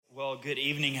Good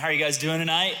evening. How are you guys doing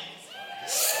tonight?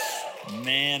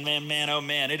 Man, oh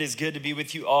man, it is good to be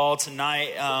with you all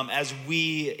tonight. As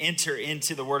we enter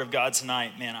into the Word of God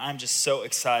tonight, man, I'm just so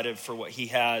excited for what He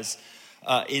has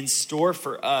in store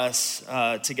for us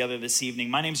together this evening.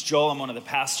 My name's Joel. I'm one of the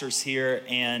pastors here,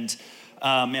 and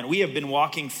man, we have been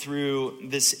walking through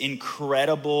this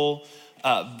incredible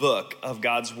book of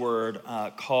God's Word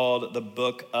called the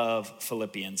Book of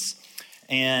Philippians.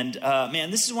 And man,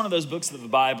 this is one of those books of the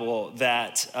Bible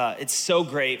that it's so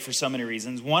great for so many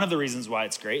reasons. One of the reasons why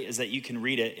it's great is that you can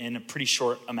read it in a pretty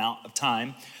short amount of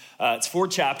time. It's 4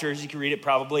 chapters. You can read it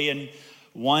probably in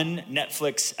one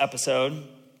Netflix episode,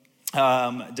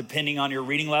 depending on your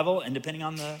reading level and depending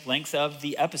on the length of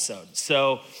the episode.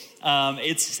 So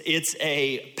it's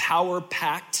a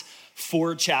power-packed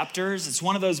 4 chapters. It's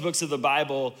one of those books of the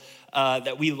Bible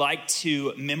that we like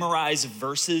to memorize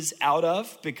verses out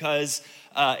of because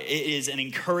it is an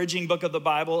encouraging book of the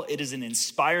Bible. It is an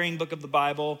inspiring book of the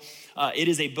Bible. It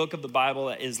is a book of the Bible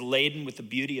that is laden with the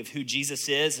beauty of who Jesus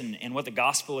is and what the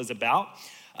gospel is about.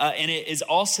 And it is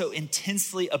also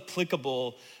intensely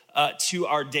applicable to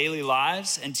our daily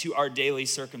lives and to our daily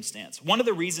circumstance. One of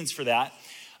the reasons for that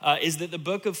is that the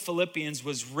book of Philippians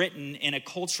was written in a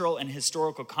cultural and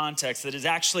historical context that is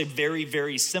actually very,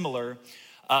 very similar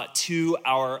to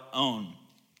our own.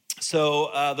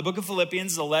 So the book of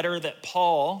Philippians is a letter that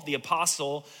Paul, the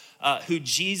apostle, who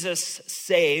Jesus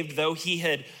saved, though he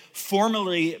had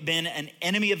formerly been an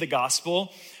enemy of the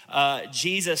gospel,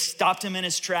 Jesus stopped him in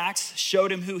his tracks,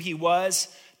 showed him who he was,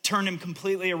 turned him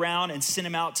completely around, and sent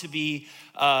him out to be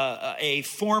a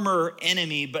former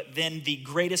enemy, but then the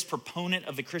greatest proponent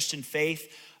of the Christian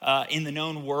faith in the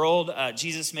known world.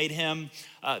 Jesus made him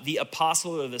the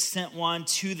apostle or the sent one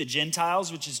to the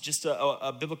Gentiles, which is just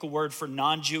a biblical word for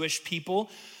non-Jewish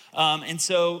people. And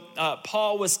so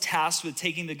Paul was tasked with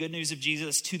taking the good news of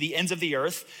Jesus to the ends of the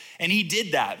earth, and he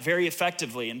did that very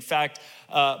effectively. In fact,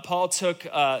 Paul took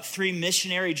 3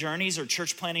 missionary journeys or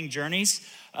church planting journeys,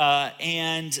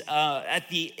 and at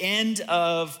the end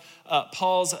of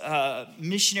Paul's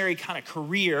missionary kind of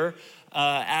career,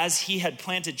 as he had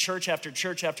planted church after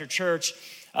church after church,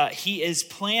 he is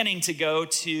planning to go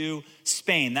to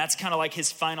Spain. That's kind of like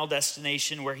his final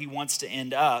destination where he wants to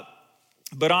end up.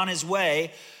 But on his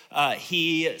way,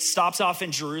 he stops off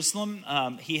in Jerusalem.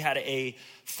 He had a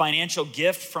financial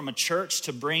gift from a church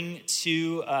to bring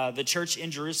to the church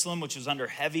in Jerusalem, which was under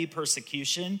heavy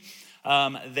persecution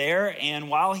there. And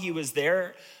while he was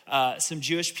there, some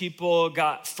Jewish people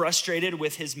got frustrated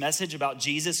with his message about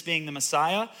Jesus being the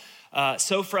Messiah.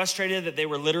 So frustrated that they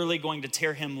were literally going to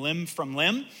tear him limb from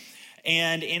limb.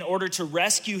 And in order to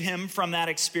rescue him from that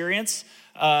experience,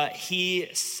 he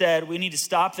said, "We need to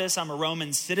stop this. I'm a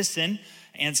Roman citizen."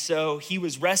 And so he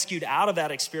was rescued out of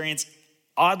that experience,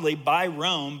 oddly, by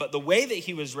Rome. But the way that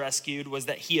he was rescued was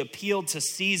that he appealed to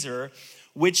Caesar,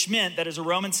 which meant that as a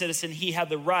Roman citizen, he had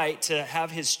the right to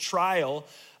have his trial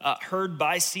heard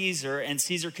by Caesar, and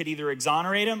Caesar could either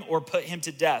exonerate him or put him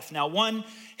to death. Now, one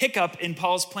hiccup in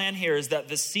Paul's plan here is that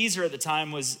the Caesar at the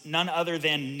time was none other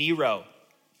than Nero.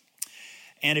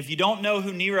 And if you don't know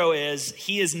who Nero is,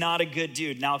 he is not a good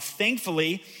dude. Now,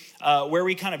 thankfully, where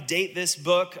we kind of date this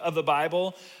book of the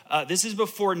Bible, this is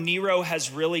before Nero has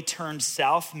really turned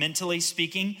south, mentally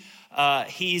speaking.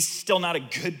 He's still not a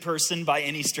good person by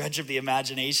any stretch of the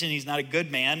imagination. He's not a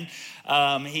good man.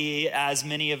 He, as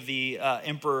many of the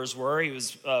emperors were, he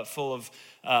was full of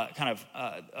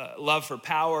love for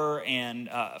power and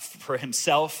for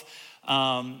himself.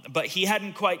 But he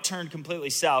hadn't quite turned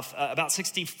completely south. About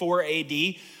 64 AD,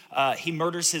 he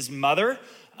murders his mother,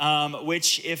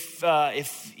 which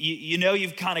if you know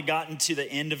you've kind of gotten to the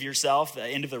end of yourself, the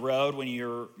end of the road when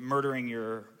you're murdering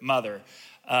your mother.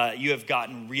 You have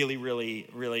gotten really, really,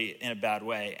 really in a bad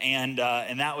way. And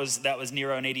that was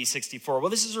Nero in AD 64. Well,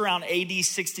 this is around AD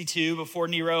 62 before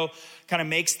Nero kind of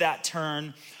makes that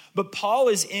turn. But Paul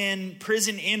is in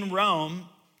prison in Rome,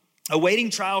 awaiting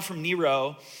trial from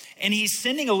Nero, and he's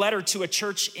sending a letter to a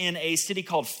church in a city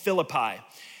called Philippi.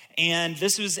 And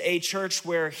this was a church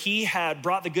where he had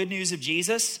brought the good news of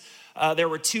Jesus. There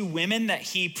were 2 women that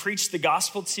he preached the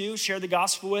gospel to, shared the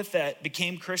gospel with, that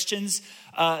became Christians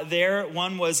there.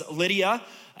 One was Lydia,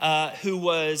 who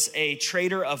was a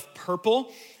trader of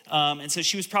purple. And so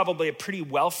she was probably a pretty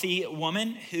wealthy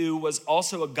woman who was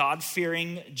also a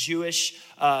God-fearing Jewish,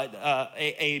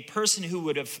 a person who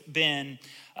would have been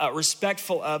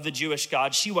respectful of the Jewish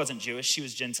God. She wasn't Jewish, she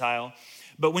was Gentile.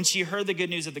 But when she heard the good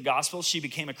news of the gospel, she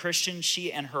became a Christian,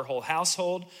 she and her whole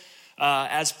household.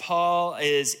 As Paul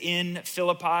is in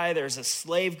Philippi, there's a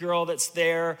slave girl that's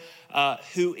there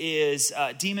who is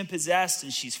demon-possessed,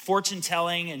 and she's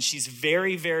fortune-telling, and she's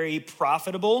very, very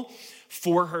profitable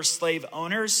for her slave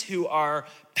owners who are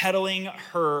peddling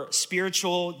her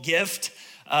spiritual gift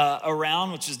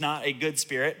around, which is not a good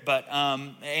spirit, but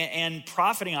and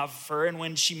profiting off of her. And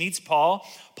when she meets Paul,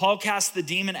 Paul casts the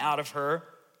demon out of her.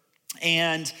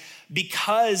 And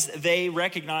because they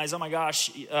recognize, oh my gosh,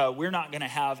 we're not going to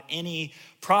have any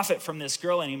profit from this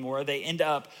girl anymore, they end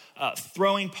up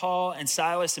throwing Paul and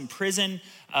Silas in prison.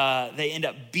 They end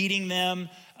up beating them.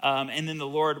 And then the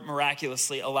Lord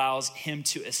miraculously allows him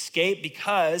to escape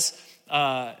because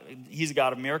he's a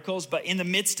God of miracles. But in the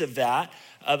midst of that,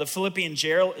 the Philippian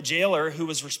jailer who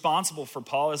was responsible for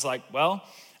Paul is like, well,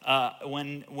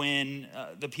 when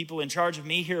the people in charge of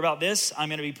me hear about this, I'm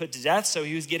going to be put to death. So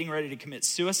he was getting ready to commit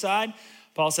suicide.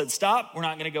 Paul said, stop, we're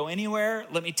not going to go anywhere.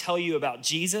 Let me tell you about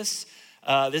Jesus.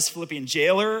 This Philippian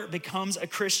jailer becomes a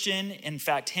Christian. In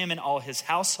fact, him and all his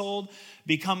household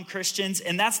become Christians.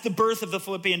 And that's the birth of the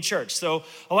Philippian church. So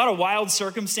a lot of wild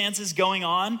circumstances going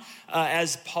on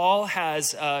as Paul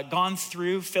has gone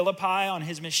through Philippi on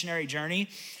his missionary journey.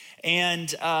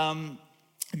 And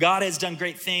God has done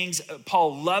great things.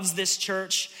 Paul loves this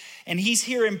church. And he's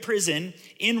here in prison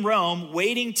in Rome,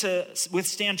 waiting to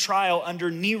withstand trial under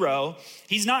Nero.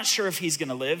 He's not sure if he's going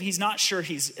to live. He's not sure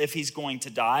if he's going to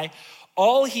die.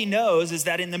 All he knows is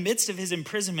that in the midst of his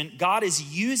imprisonment, God is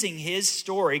using his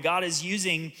story. God is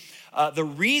using the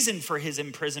reason for his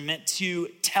imprisonment to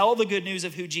tell the good news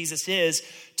of who Jesus is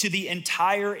to the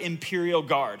entire imperial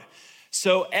guard.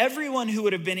 So everyone who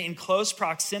would have been in close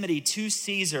proximity to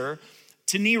Caesar,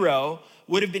 to Nero,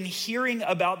 would have been hearing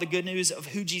about the good news of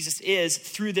who Jesus is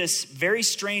through this very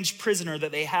strange prisoner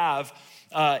that they have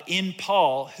in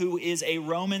Paul, who is a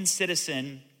Roman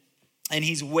citizen, and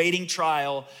he's waiting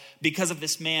trial because of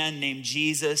this man named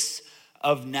Jesus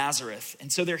of Nazareth.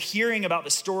 And so they're hearing about the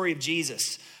story of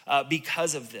Jesus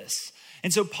because of this.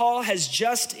 And so Paul has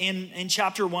just in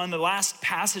chapter 1, the last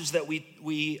passage that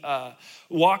we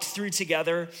walked through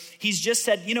together, he's just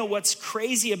said, you know, what's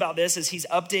crazy about this is he's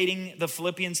updating the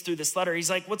Philippians through this letter. He's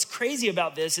like, what's crazy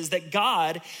about this is that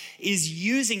God is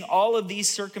using all of these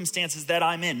circumstances that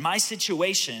I'm in, my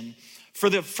situation, for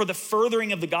the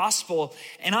furthering of the gospel.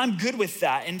 And I'm good with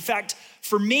that. In fact,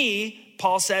 for me,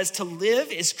 Paul says, to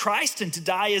live is Christ and to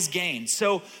die is gain.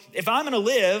 So if I'm going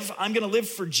to live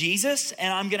for Jesus,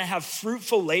 and I'm going to have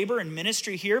fruitful labor and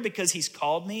ministry here because he's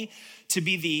called me to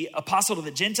be the apostle to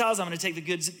the Gentiles. I'm going to take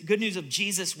the good news of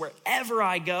Jesus wherever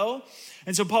I go.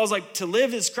 And so Paul's like, to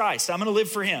live is Christ. I'm going to live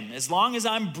for him. As long as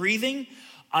I'm breathing,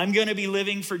 I'm going to be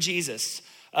living for Jesus.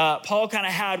 Paul kind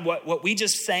of had what we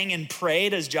just sang and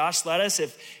prayed as Josh led us.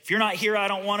 If you're not here, I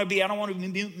don't want to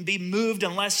be moved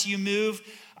unless you move.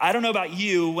 I don't know about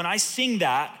you. When I sing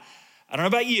that, I don't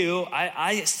know about you,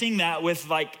 I sing that with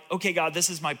like, okay, God, this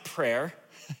is my prayer.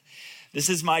 This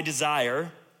is my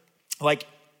desire. Like,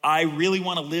 I really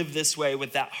want to live this way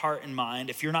with that heart in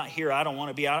mind. If you're not here, I don't want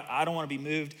to be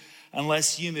moved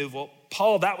unless you move. Well,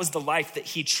 Paul, that was the life that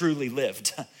he truly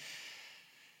lived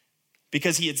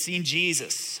because he had seen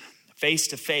Jesus face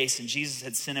to face, and Jesus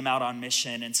had sent him out on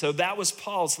mission. And so that was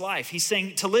Paul's life. He's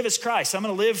saying, to live is Christ. I'm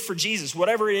going to live for Jesus.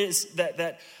 Whatever it is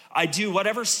that I do,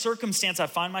 whatever circumstance I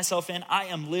find myself in, I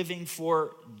am living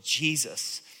for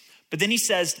Jesus. But then he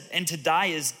says, and to die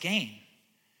is gain.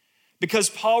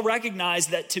 Because Paul recognized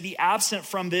that to be absent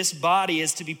from this body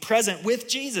is to be present with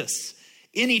Jesus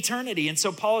in eternity. And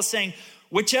so Paul is saying,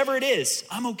 whichever it is,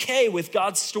 I'm okay with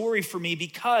God's story for me,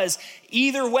 because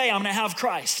either way, I'm going to have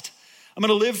Christ. I'm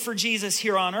going to live for Jesus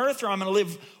here on earth, or I'm going to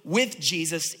live with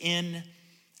Jesus in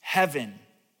heaven.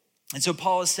 And so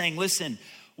Paul is saying, listen,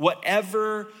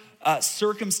 whatever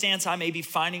circumstance I may be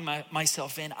finding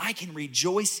myself in, I can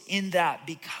rejoice in that,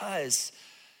 because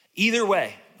either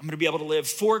way, I'm going to be able to live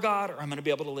for God, or I'm going to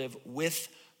be able to live with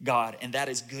God. And that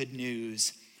is good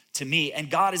news to me. And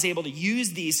God is able to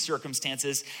use these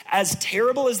circumstances, as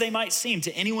terrible as they might seem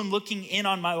to anyone looking in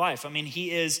on my life. I mean, he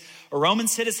is a Roman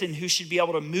citizen who should be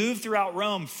able to move throughout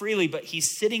Rome freely, but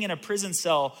he's sitting in a prison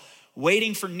cell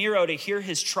waiting for Nero to hear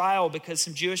his trial, because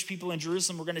some Jewish people in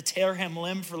Jerusalem were going to tear him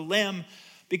limb for limb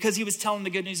because he was telling the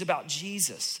good news about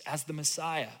Jesus as the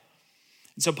Messiah.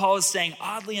 And so Paul is saying,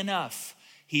 oddly enough,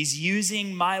 he's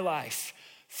using my life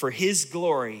for his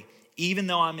glory, even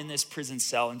though I'm in this prison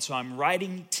cell. And so I'm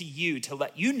writing to you to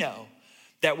let you know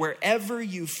that wherever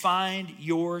you find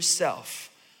yourself,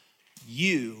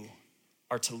 you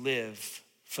are to live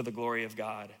for the glory of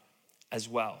God as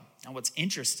well. Now, what's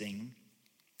interesting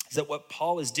is that what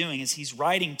Paul is doing is he's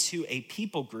writing to a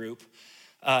people group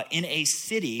in a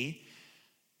city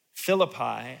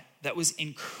Philippi that was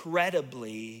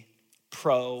incredibly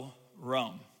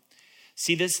pro-Rome.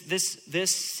 See,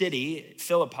 this city,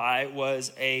 Philippi,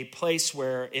 was a place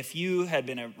where if you had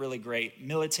been a really great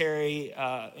military,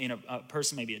 a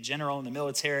person, maybe a general in the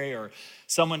military, or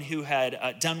someone who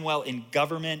had done well in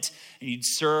government, and you'd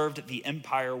served the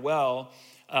empire well,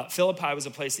 Philippi was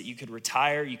a place that you could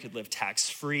retire, you could live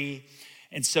tax-free.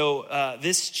 And so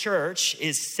this church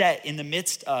is set in the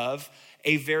midst of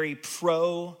a very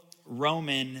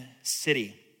pro-Roman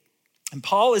city. And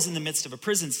Paul is in the midst of a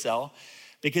prison cell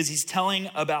because he's telling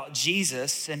about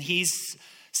Jesus, and he's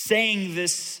saying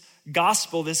this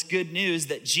gospel, this good news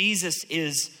that Jesus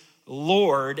is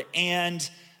Lord. And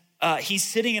he's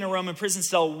sitting in a Roman prison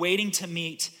cell waiting to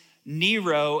meet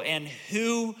Nero. And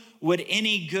who would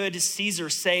any good Caesar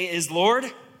say is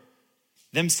Lord?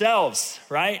 Themselves,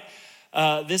 right?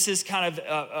 This is kind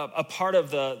of a part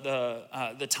of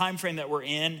the time frame that we're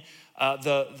in.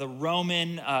 The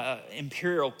Roman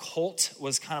imperial cult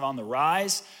was kind of on the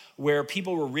rise, where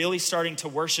people were really starting to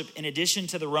worship, in addition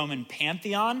to the Roman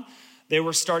pantheon, they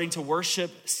were starting to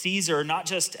worship Caesar, not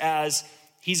just as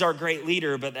he's our great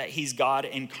leader, but that he's God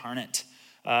incarnate.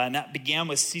 And that began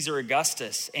with Caesar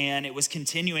Augustus, and it was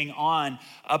continuing on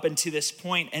up until this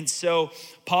point. And so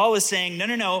Paul is saying,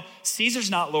 no, Caesar's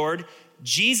not Lord,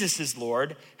 Jesus is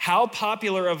Lord. How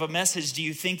popular of a message do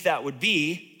you think that would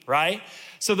be, right?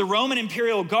 So the Roman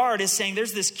imperial guard is saying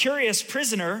there's this curious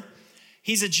prisoner.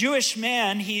 He's a Jewish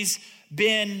man. He's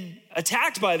been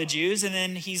attacked by the Jews, and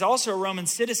then he's also a Roman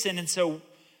citizen. And so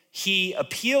he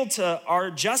appealed to our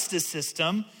justice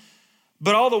system,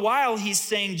 but all the while he's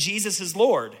saying Jesus is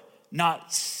Lord,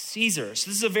 not Caesar. So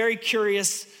this is a very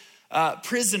curious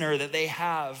prisoner that they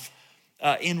have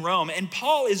in Rome. And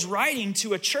Paul is writing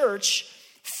to a church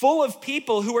full of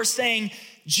people who are saying,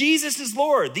 Jesus is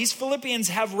Lord. These Philippians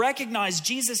have recognized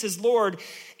Jesus is Lord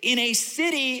in a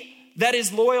city that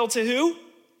is loyal to who?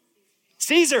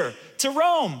 Caesar, to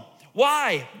Rome.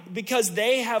 Why? Because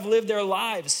they have lived their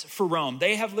lives for Rome.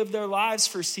 They have lived their lives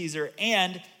for Caesar.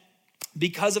 And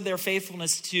because of their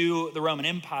faithfulness to the Roman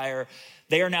Empire,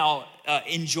 they are now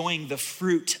enjoying the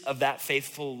fruit of that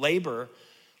faithful labor,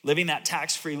 living that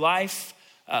tax-free life,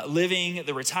 living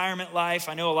the retirement life.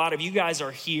 I know a lot of you guys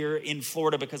are here in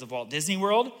Florida because of Walt Disney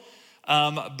World,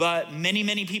 but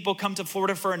many people come to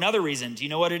Florida for another reason. Do you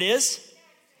know what it is?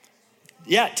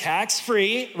 Yeah,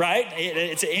 tax-free, right?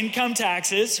 It's income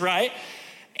taxes, right?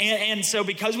 And so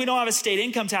because we don't have a state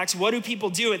income tax, what do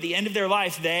people do at the end of their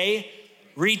life? They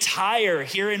retire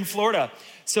here in Florida.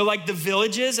 So like the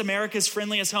Villages, America's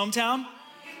friendliest hometown,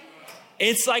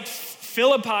 it's like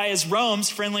Philippi is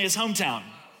Rome's friendliest hometown.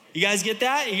 You guys get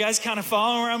that? You guys kind of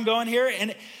following where I'm going here?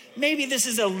 And maybe this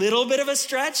is a little bit of a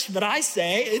stretch, but I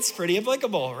say it's pretty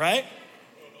applicable, right?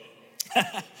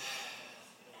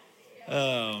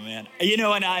 Oh man. You know,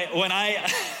 when I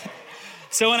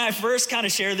first kind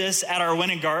of shared this at our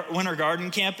Winter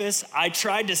Garden campus, I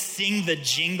tried to sing the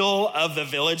jingle of the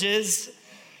Villages,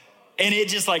 and it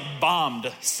just like bombed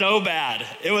so bad.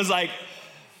 It was like,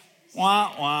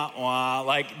 wah, wah, wah.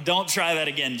 Like, don't try that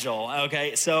again, Joel.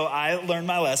 Okay, so I learned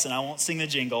my lesson. I won't sing the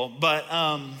jingle, but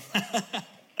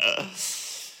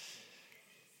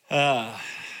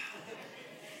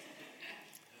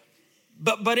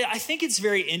But I think it's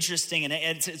very interesting, and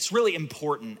it's really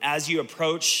important as you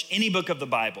approach any book of the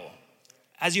Bible,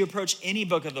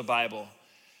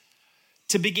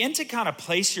 to begin to kind of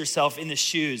place yourself in the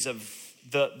shoes of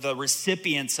the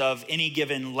recipients of any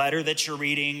given letter that you're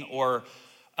reading, or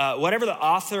whatever the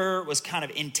author was kind of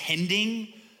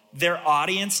intending their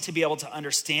audience to be able to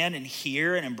understand and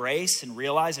hear and embrace and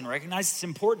realize and recognize. It's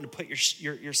important to put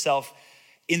yourself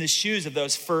in the shoes of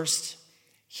those first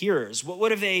hearers.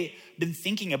 What have they been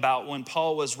thinking about when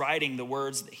Paul was writing the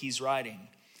words that he's writing?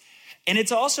 And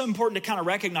it's also important to kind of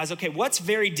recognize, okay, what's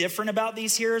very different about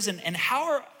these hearers, and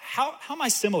how am I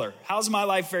similar? How's my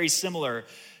life very similar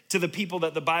to the people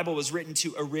that the Bible was written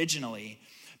to originally?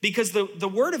 Because the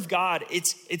word of God,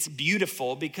 it's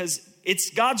beautiful because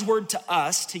it's God's word to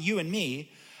us, to you and me,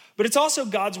 but it's also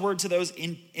God's word to those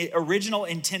original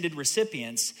intended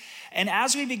recipients. And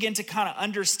as we begin to kind of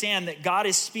understand that God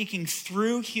is speaking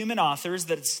through human authors,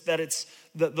 that it's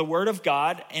the word of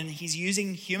God, and he's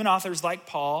using human authors like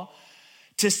Paul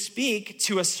to speak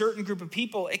to a certain group of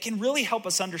people, it can really help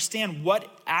us understand what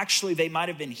actually they might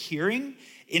have been hearing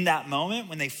in that moment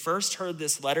when they first heard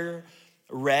this letter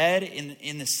read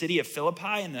in the city of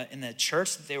Philippi, in the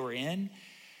church that they were in.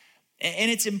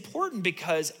 And it's important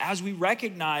because as we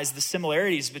recognize the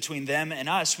similarities between them and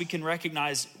us, we can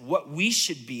recognize what we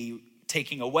should be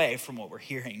taking away from what we're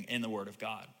hearing in the Word of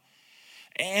God.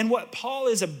 And what Paul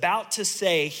is about to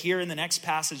say here in the next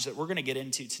passage that we're going to get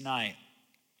into tonight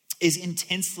is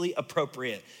intensely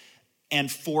appropriate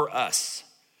and for us.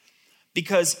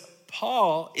 Because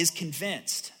Paul is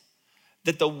convinced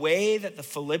that the way that the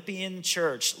Philippian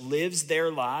church lives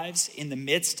their lives in the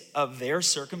midst of their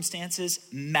circumstances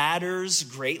matters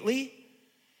greatly.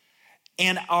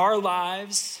 And our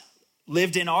lives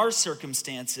lived in our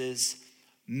circumstances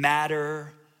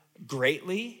matter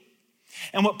greatly.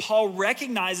 And what Paul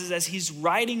recognizes as he's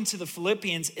writing to the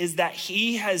Philippians is that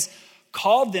he has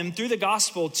called them through the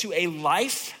gospel to a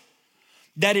life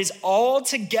that is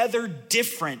altogether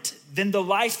different than the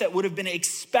life that would have been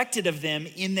expected of them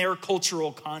in their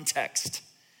cultural context.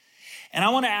 And I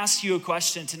want to ask you a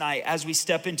question tonight as we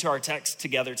step into our text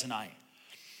together tonight.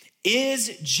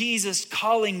 Is Jesus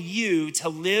calling you to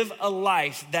live a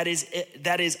life that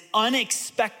is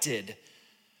unexpected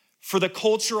for the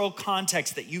cultural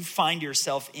context that you find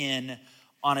yourself in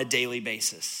on a daily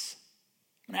basis?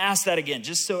 I'm going to ask that again,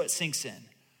 just so it sinks in.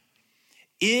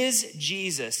 Is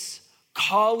Jesus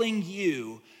calling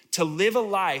you to live a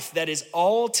life that is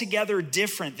altogether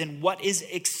different than what is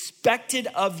expected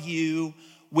of you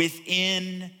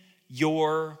within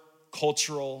your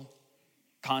cultural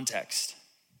context?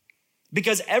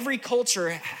 Because every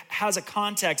culture has a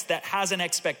context that has an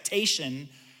expectation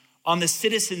on the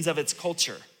citizens of its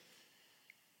culture.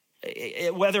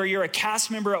 Whether you're a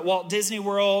cast member at Walt Disney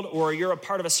World or you're a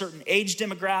part of a certain age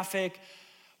demographic,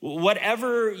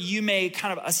 whatever you may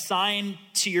kind of assign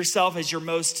to yourself as your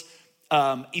most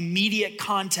immediate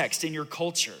context in your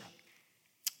culture,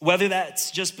 whether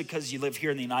that's just because you live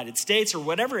here in the United States or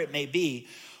whatever it may be,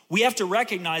 we have to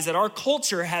recognize that our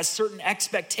culture has certain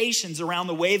expectations around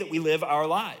the way that we live our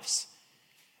lives.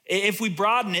 If we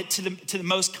broaden it to the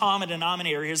most common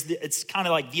denominator, it's kind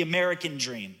of like the American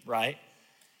dream, right?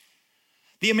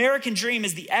 The American dream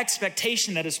is the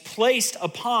expectation that is placed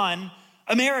upon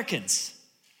Americans.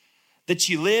 That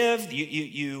you live,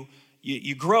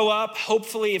 you grow up.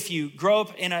 Hopefully, if you grow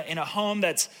up in a home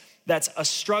that's a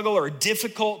struggle or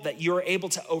difficult, that you're able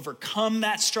to overcome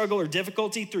that struggle or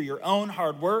difficulty through your own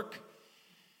hard work.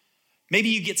 Maybe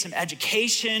you get some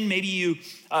education. Maybe you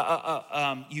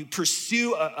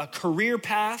pursue a career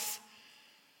path.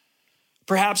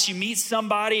 Perhaps you meet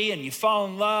somebody and you fall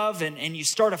in love and you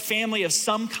start a family of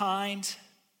some kind.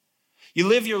 You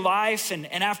live your life and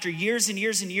after years and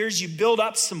years and years, you build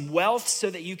up some wealth so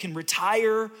that you can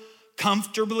retire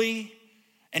comfortably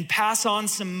and pass on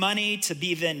some money to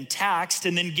be then taxed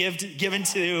and then given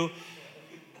to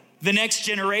the next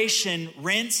generation,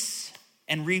 rinse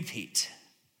and repeat.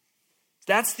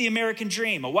 That's the American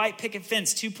dream. A white picket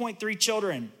fence, 2.3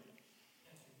 children,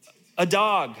 a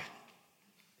dog.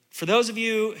 For those of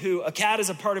you who a cat is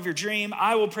a part of your dream,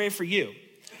 I will pray for you.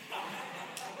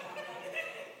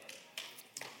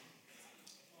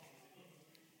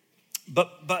 But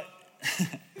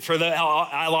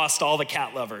I lost all the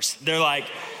cat lovers. They're like,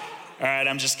 all right,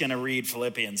 I'm just gonna read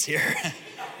Philippians here.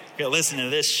 Listen to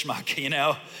this schmuck, you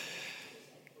know.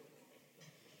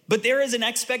 But there is an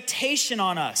expectation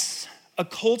on us, a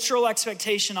cultural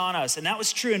expectation on us. And that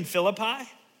was true in Philippi.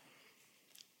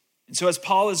 And so as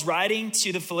Paul is writing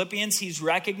to the Philippians, he's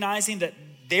recognizing that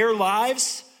their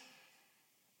lives,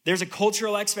 there's a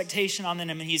cultural expectation on them,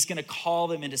 and he's gonna call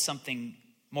them into something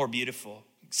more beautiful,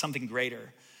 something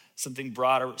greater, something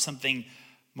broader, something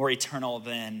more eternal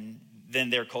than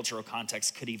their cultural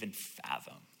context could even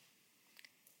fathom.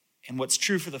 And what's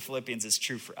true for the Philippians is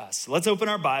true for us. So let's open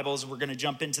our Bibles. We're gonna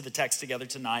jump into the text together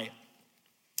tonight.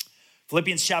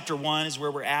 Philippians chapter 1 is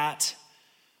where we're at.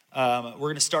 We're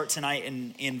going to start tonight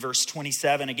in verse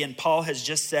 27. Again, Paul has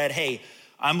just said, hey,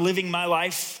 I'm living my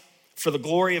life for the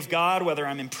glory of God, whether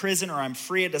I'm in prison or I'm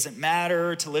free, it doesn't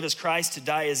matter. To live as Christ, to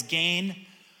die as gain.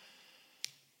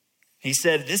 He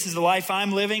said, this is the life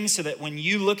I'm living so that when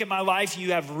you look at my life,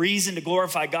 you have reason to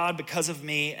glorify God because of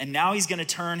me. And now he's going to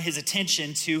turn his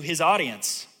attention to his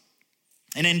audience.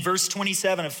 And in verse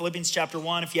 27 of Philippians chapter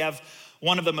 1, if you have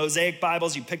one of the Mosaic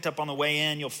Bibles you picked up on the way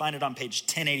in, you'll find it on page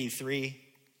 1083.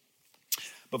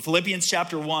 But Philippians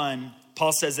chapter 1,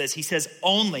 Paul says this. He says,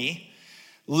 only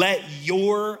let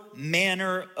your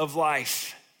manner of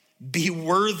life be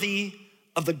worthy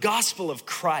of the gospel of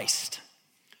Christ,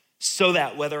 so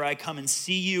that whether I come and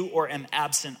see you or am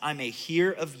absent, I may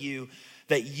hear of you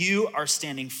that you are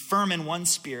standing firm in one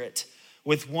spirit,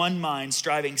 with one mind,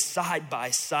 striving side by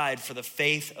side for the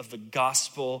faith of the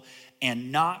gospel,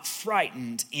 and not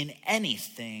frightened in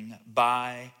anything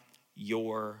by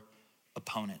your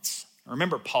opponents.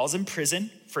 Remember, Paul's in prison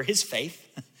for his faith.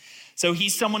 So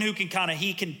he's someone who can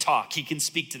he can talk, he can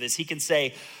speak to this. He can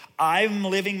say, I'm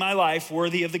living my life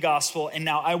worthy of the gospel, and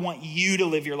now I want you to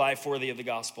live your life worthy of the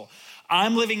gospel.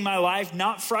 I'm living my life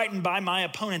not frightened by my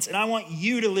opponents, and I want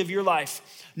you to live your life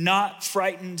not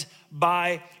frightened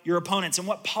by your opponents. And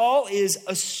what Paul is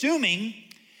assuming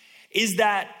is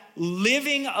that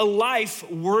living a life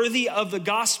worthy of the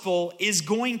gospel is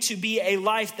going to be a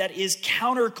life that is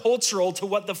countercultural to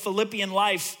what the Philippian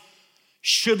life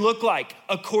should look like,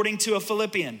 according to a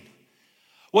Philippian.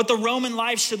 What the Roman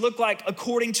life should look like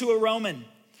according to a Roman.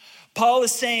 Paul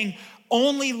is saying,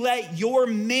 only let your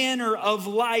manner of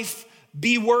life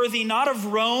be worthy, not of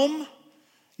Rome,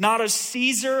 not of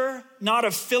Caesar, not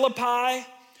of Philippi,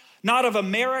 not of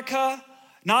America,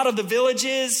 not of the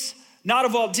villages, not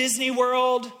of Walt Disney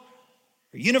World,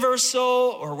 or Universal,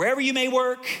 or wherever you may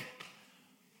work.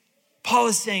 Paul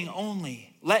is saying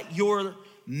only let your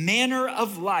manner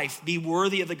of life be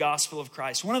worthy of the gospel of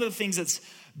Christ. One of the things that's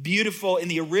beautiful in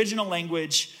the original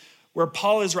language where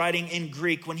Paul is writing in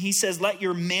Greek, when he says, let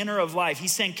your manner of life,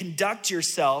 he's saying, conduct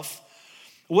yourself.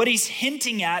 What he's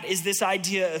hinting at is this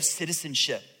idea of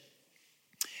citizenship.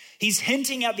 He's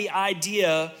hinting at the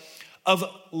idea of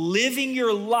living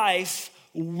your life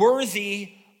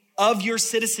worthy of your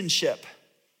citizenship.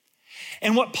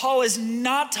 And what Paul is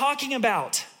not talking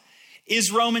about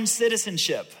is Roman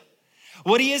citizenship.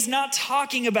 What he is not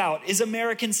talking about is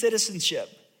American citizenship.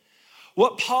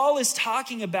 What Paul is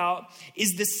talking about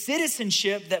is the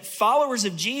citizenship that followers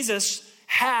of Jesus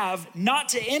have, not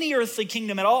to any earthly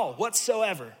kingdom at all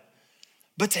whatsoever,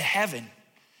 but to heaven.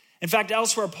 In fact,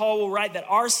 elsewhere, Paul will write that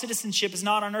our citizenship is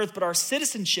not on earth, but our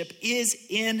citizenship is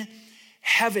in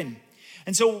heaven.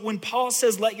 And so when Paul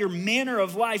says, let your manner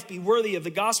of life be worthy of the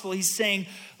gospel, he's saying,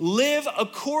 live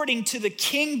according to the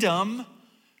kingdom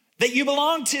that you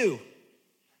belong to.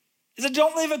 He said,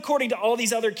 don't live according to all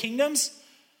these other kingdoms.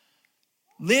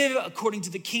 Live according to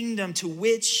the kingdom to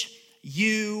which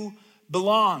you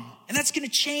belong. And that's going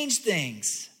to change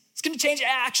things. It's going to change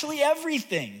actually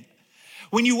everything.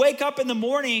 When you wake up in the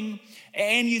morning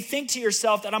and you think to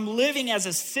yourself that I'm living as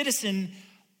a citizen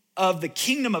of the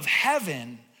kingdom of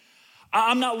heaven,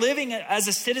 I'm not living as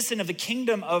a citizen of the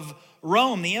kingdom of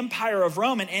Rome, the empire of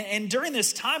Rome. And during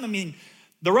this time, I mean,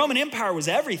 the Roman Empire was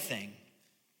everything.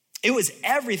 It was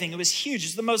everything. It was huge.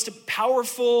 It's the most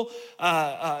powerful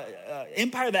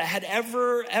empire that had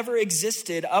ever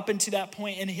existed up until that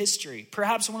point in history.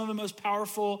 Perhaps one of the most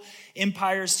powerful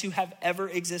empires to have ever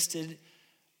existed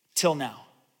till now.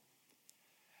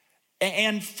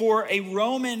 And for a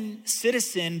Roman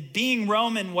citizen, being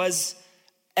Roman was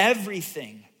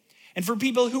everything. And for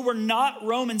people who were not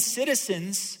Roman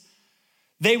citizens,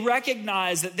 they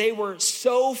recognized that they were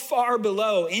so far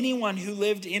below anyone who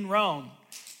lived in Rome,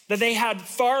 that they had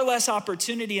far less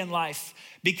opportunity in life,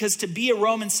 because to be a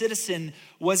Roman citizen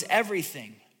was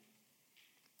everything.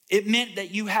 It meant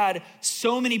that you had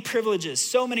so many privileges,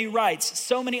 so many rights,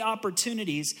 so many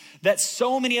opportunities that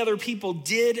so many other people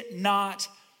did not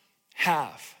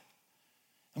have.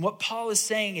 And what Paul is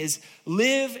saying is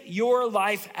live your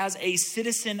life as a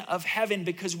citizen of heaven,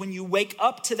 because when you wake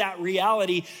up to that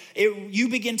reality, you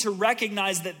begin to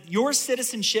recognize that your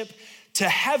citizenship to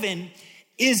heaven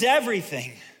is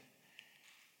everything.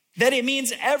 That it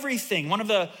means everything. One of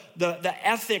the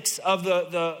ethics of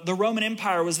the Roman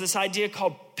Empire was this idea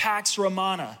called Pax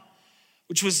Romana,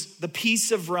 which was the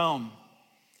peace of Rome.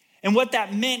 And what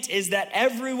that meant is that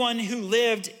everyone who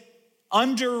lived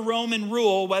under Roman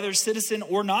rule, whether citizen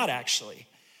or not actually,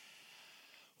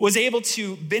 was able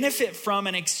to benefit from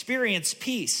and experience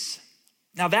peace.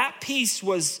 Now that peace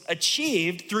was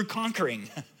achieved through conquering,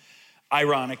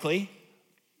 ironically.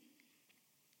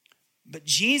 But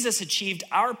Jesus achieved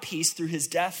our peace through his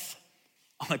death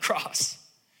on the cross.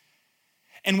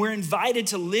 And we're invited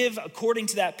to live according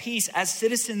to that peace as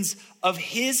citizens of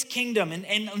his kingdom.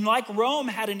 And like Rome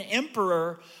had an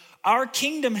emperor, our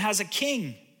kingdom has a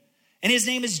king. And his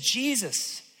name is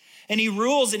Jesus. And he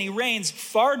rules and he reigns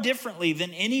far differently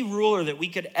than any ruler that we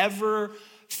could ever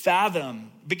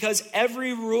fathom. Because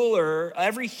every ruler,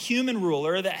 every human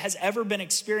ruler that has ever been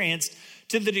experienced,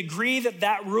 to the degree that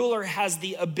that ruler has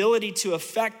the ability to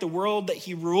affect the world that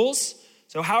he rules,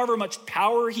 so however much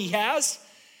power he has,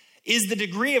 is the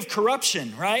degree of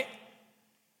corruption, right?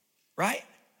 Right?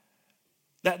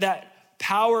 That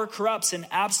power corrupts, and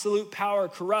absolute power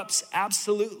corrupts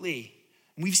absolutely.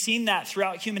 We've seen that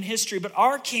throughout human history. But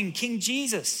our King, King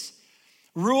Jesus,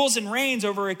 rules and reigns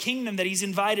over a kingdom that he's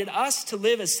invited us to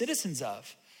live as citizens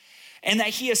of. And that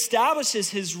he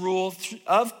establishes his rule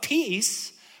of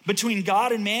peace between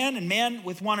God and man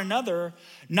with one another,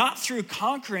 not through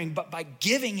conquering, but by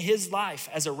giving his life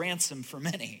as a ransom for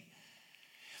many.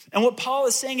 And what Paul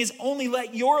is saying is only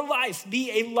let your life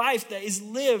be a life that is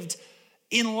lived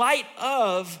in light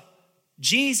of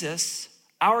Jesus,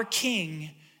 our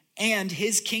King, and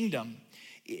his kingdom,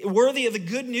 worthy of the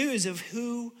good news of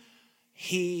who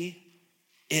he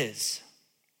is.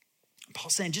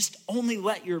 Paul's saying just only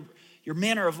let your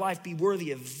manner of life be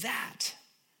worthy of that.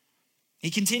 He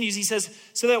continues, he says,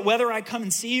 so that whether I come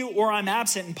and see you or I'm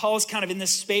absent, and Paul is kind of in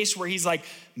this space where he's like,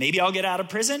 maybe I'll get out of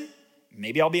prison,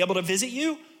 maybe I'll be able to visit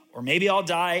you, or maybe I'll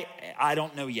die, I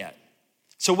don't know yet.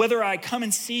 So whether I come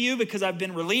and see you because I've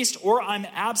been released or I'm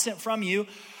absent from you,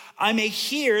 I may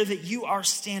hear that you are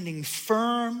standing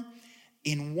firm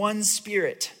in one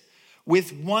spirit,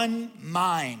 with one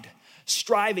mind,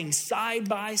 striving side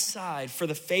by side for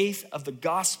the faith of the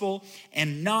gospel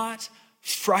and not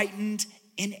frightened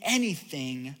in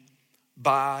anything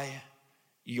by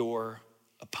your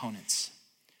opponents.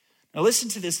 Now listen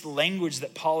to this language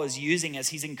that Paul is using as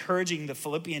he's encouraging the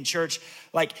Philippian church.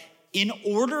 Like, in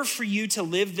order for you to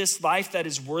live this life that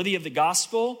is worthy of the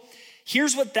gospel,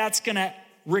 here's what that's gonna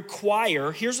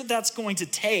require. Here's what that's going to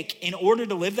take in order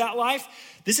to live that life.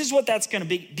 This is what that's gonna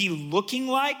be looking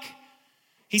like.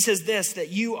 He says this, that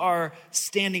you are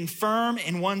standing firm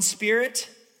in one spirit,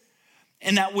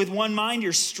 and that with one mind,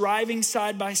 you're striving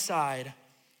side by side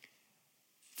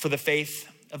for the faith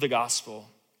of the gospel.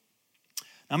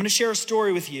 I'm going to share a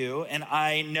story with you, and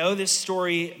I know this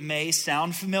story may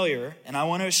sound familiar, and I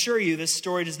want to assure you this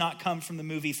story does not come from the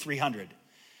movie 300.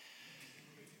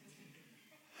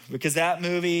 Because that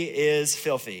movie is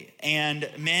filthy, and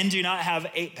men do not have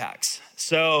 8-packs.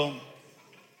 So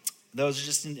those are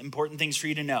just important things for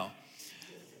you to know.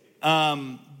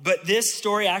 But this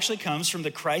story actually comes from the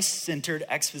Christ-Centered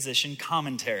Exposition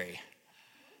Commentary,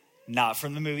 not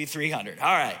from the movie 300.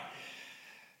 All right.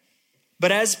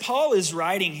 But as Paul is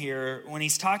writing here, when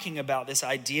he's talking about this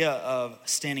idea of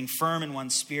standing firm in one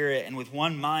spirit and with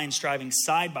one mind striving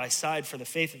side by side for the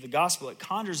faith of the gospel, it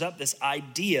conjures up this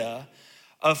idea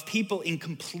of people in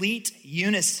complete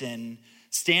unison,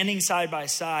 standing side by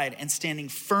side and standing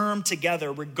firm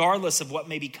together regardless of what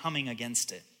may be coming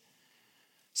against it.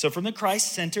 So from the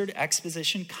Christ-Centered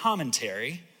Exposition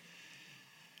Commentary,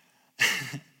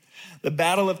 the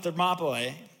Battle of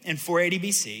Thermopylae in 480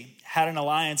 BC had an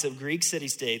alliance of Greek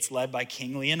city-states led by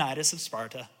King Leonidas of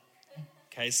Sparta.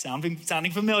 Okay, sounding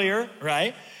familiar,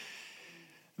 right?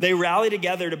 They rallied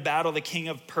together to battle the king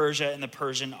of Persia and the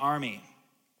Persian army.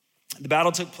 The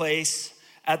battle took place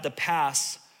at the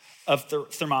pass of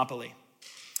Thermopylae.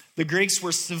 The Greeks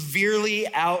were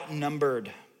severely outnumbered,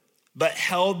 but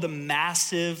held the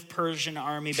massive Persian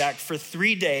army back for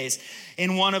 3 days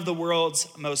in one of the world's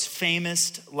most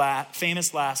famous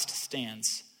last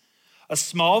stands. A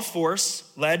small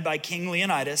force led by King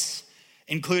Leonidas,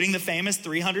 including the famous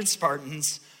 300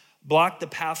 Spartans, blocked the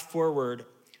path forward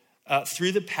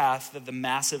through the path that the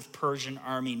massive Persian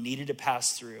army needed to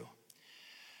pass through.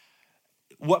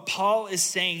 What Paul is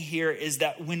saying here is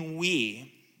that when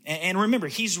we, and remember,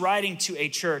 he's writing to a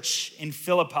church in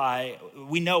Philippi,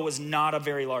 we know was not a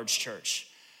very large church.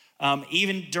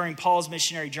 Even during Paul's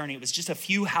missionary journey, it was just a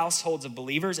few households of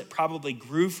believers. It probably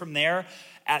grew from there.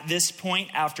 At this point,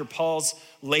 after Paul's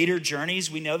later journeys,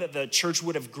 we know that the church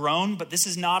would have grown, but this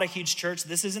is not a huge church.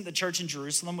 This isn't the church in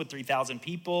Jerusalem with 3,000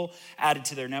 people added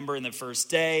to their number in the first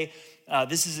day.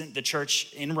 This isn't the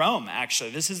church in Rome, actually.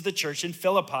 This is the church in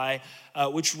Philippi,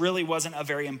 which really wasn't a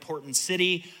very important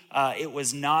city. It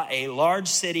was not a large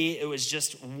city. It was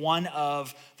just one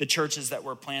of the churches that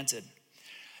were planted.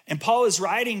 And Paul is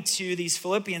writing to these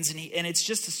Philippians, and it's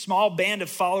just a small band of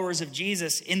followers of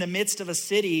Jesus in the midst of a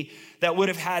city that would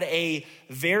have had a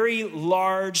very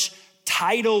large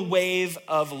tidal wave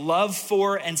of love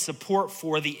for and support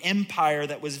for the empire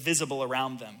that was visible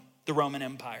around them, the Roman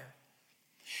Empire.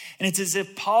 And it's as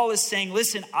if Paul is saying,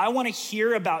 listen, I want to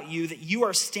hear about you, that you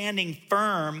are standing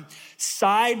firm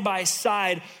side by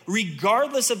side,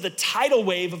 regardless of the tidal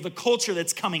wave of the culture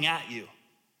that's coming at you.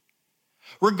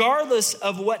 Regardless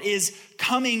of what is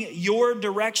coming your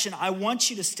direction, I want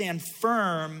you to stand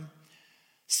firm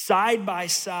side by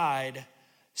side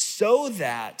so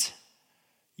that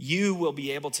you will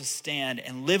be able to stand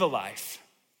and live a life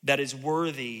that is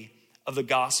worthy of the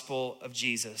gospel of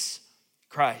Jesus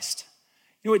Christ.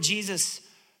 You know what Jesus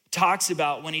talks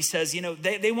about when he says,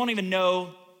 they won't even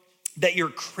know that you're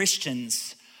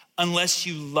Christians unless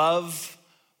you love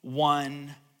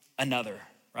one another,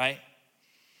 right?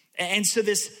 And so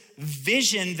this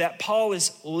vision that Paul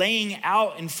is laying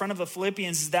out in front of the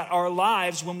Philippians is that our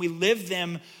lives, when we live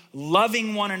them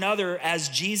loving one another as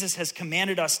Jesus has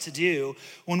commanded us to do,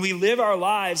 when we live our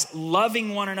lives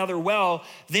loving one another well,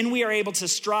 then we are able to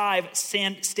strive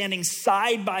standing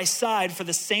side by side for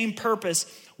the same purpose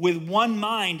with one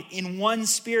mind, in one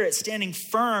spirit, standing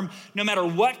firm no matter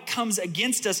what comes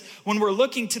against us. When we're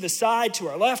looking to the side, to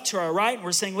our left, to our right, and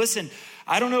we're saying, listen,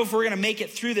 I don't know if we're going to make it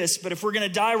through this, but if we're going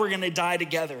to die, we're going to die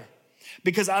together.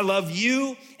 Because I love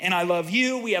you and I love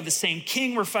you. We have the same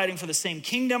king. We're fighting for the same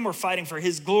kingdom. We're fighting for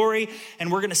his glory.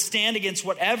 And we're going to stand against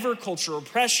whatever cultural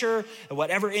pressure and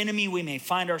whatever enemy we may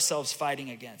find ourselves fighting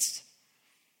against.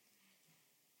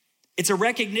 It's a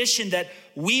recognition that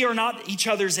we are not each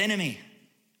other's enemy.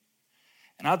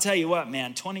 And I'll tell you what,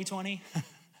 man, 2020,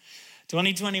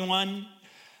 2021,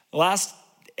 the last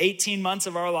 18 months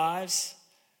of our lives,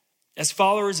 as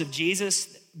followers of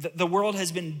Jesus, the world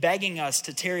has been begging us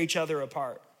to tear each other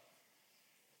apart,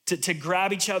 to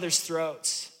grab each other's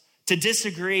throats, to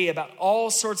disagree about all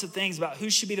sorts of things, about who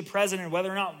should be the president, whether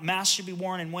or not masks should be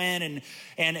worn and when,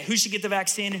 and who should get the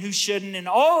vaccine and who shouldn't, and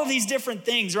all of these different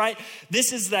things, right?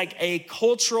 This is like a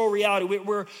cultural reality.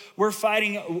 We're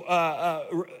fighting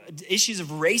issues of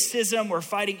racism. We're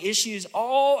fighting issues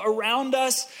all around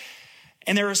us.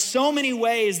 And there are so many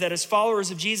ways that as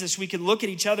followers of Jesus, we could look at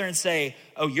each other and say,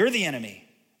 oh, you're the enemy.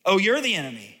 Oh, you're the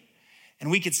enemy.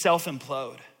 And we could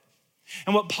self-implode.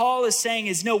 And what Paul is saying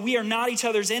is, no, we are not each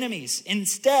other's enemies.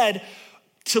 Instead,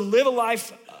 to live a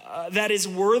life that is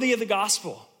worthy of the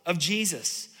gospel of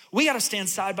Jesus, we got to stand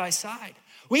side by side.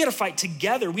 We got to fight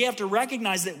together. We have to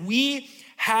recognize that we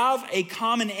have a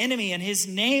common enemy, and his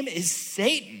name is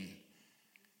Satan.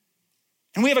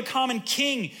 And we have a common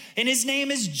king, and his name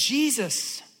is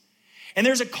Jesus. And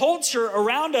there's a culture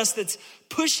around us that's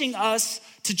pushing us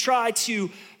to try to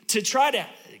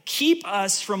keep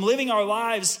us from living our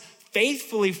lives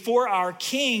faithfully for our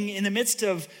king in the midst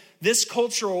of this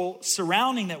cultural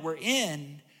surrounding that we're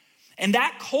in. And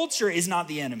that culture is not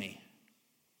the enemy.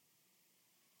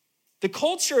 The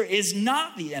culture is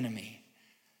not the enemy.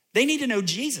 They need to know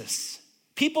Jesus.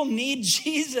 People need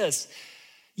Jesus.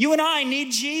 You and I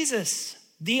need Jesus.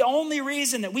 The only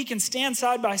reason that we can stand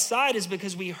side by side is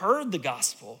because we heard the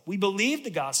gospel. We believed the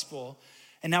gospel,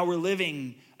 and now we're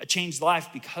living a changed life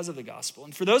because of the gospel.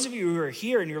 And for those of you who are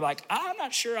here and you're like, I'm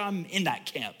not sure I'm in that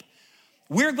camp,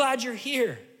 we're glad you're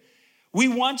here. We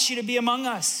want you to be among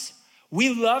us.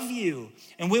 We love you,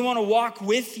 and we want to walk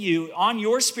with you on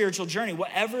your spiritual journey,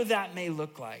 whatever that may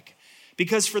look like.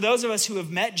 Because for those of us who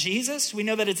have met Jesus, we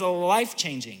know that it's a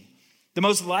life-changing. The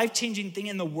most life-changing thing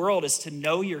in the world is to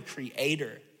know your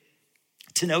Creator,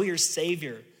 to know your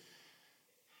Savior.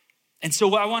 And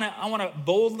so I want to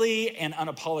boldly and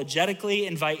unapologetically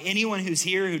invite anyone who's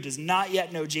here who does not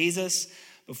yet know Jesus,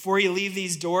 before you leave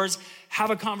these doors,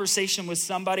 have a conversation with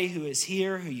somebody who is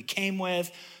here, who you came with,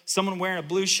 someone wearing a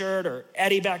blue shirt, or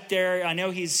Eddie back there. I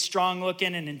know he's strong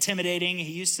looking and intimidating.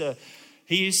 He used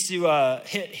to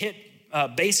hit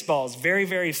baseballs very,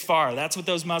 very far. That's what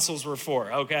those muscles were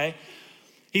for, okay?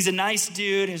 He's a nice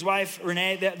dude. His wife,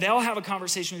 Renee, they'll have a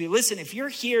conversation with you. Listen, if you're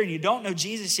here and you don't know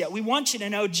Jesus yet, we want you to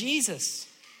know Jesus.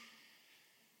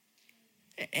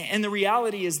 And the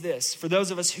reality is this, for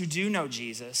those of us who do know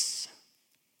Jesus,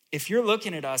 if you're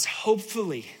looking at us,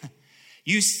 hopefully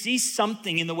you see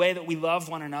something in the way that we love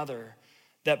one another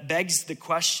that begs the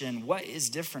question, what is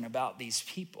different about these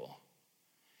people?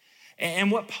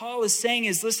 And what Paul is saying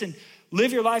is, listen,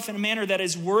 live your life in a manner that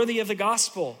is worthy of the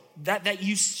gospel, that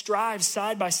you strive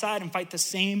side by side and fight, the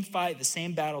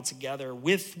same battle together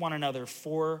with one another,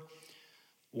 for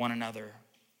one another.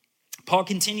 Paul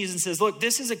continues and says, look,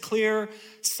 this is a clear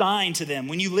sign to them.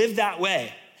 When you live that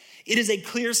way, it is a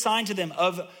clear sign to them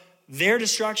of their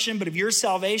destruction, but of your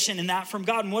salvation, and that from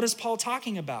God. And what is Paul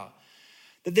talking about?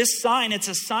 That this sign, it's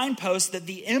a signpost that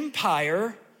the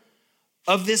empire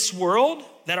of this world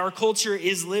that our culture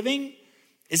is living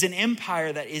is an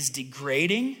empire that is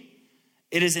degrading.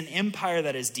 It is an empire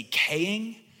that is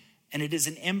decaying, and it is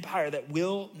an empire that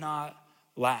will not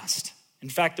last. In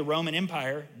fact, the Roman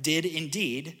Empire did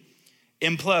indeed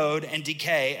implode and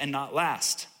decay and not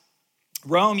last.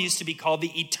 Rome used to be called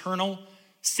the eternal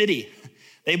city.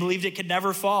 They believed it could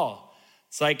never fall.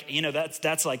 It's like,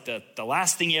 that's like the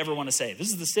last thing you ever want to say. This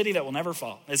is the city that will never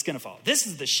fall. It's going to fall. This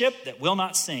is the ship that will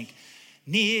not sink.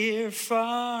 Near,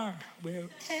 far, wherever.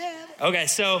 Okay,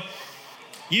 so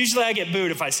usually I get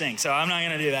booed if I sing, so I'm not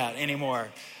going to do that anymore.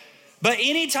 But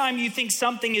anytime you think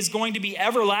something is going to be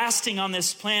everlasting on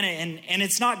this planet and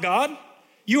it's not God,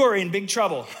 you are in big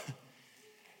trouble.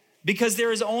 Because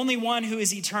there is only one who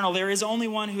is eternal. There is only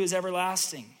one who is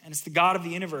everlasting. And it's the God of the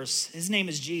universe. His name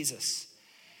is Jesus.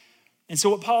 And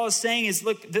so what Paul is saying is,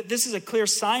 look, this is a clear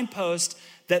signpost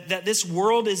that this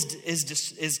world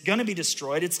is going to be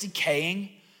destroyed. It's decaying.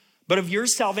 But of your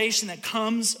salvation that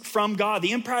comes from God,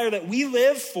 the empire that we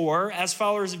live for as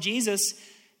followers of Jesus,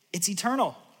 it's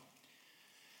eternal.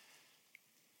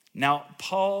 Now,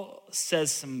 Paul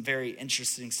says some very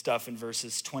interesting stuff in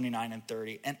verses 29 and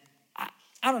 30. And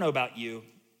I don't know about you.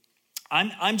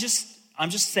 I'm just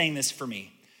saying this for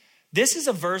me. This is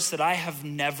a verse that I have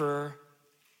never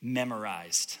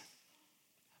memorized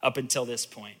up until this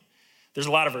point. There's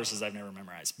a lot of verses I've never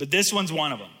memorized, but this one's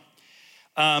one of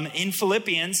them. In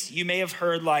Philippians, you may have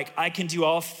heard I can do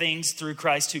all things through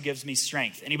Christ who gives me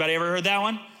strength. Anybody ever heard that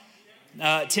one?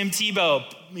 Tim Tebow,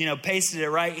 pasted it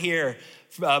right here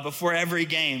before every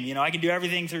game. I can do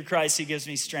everything through Christ who gives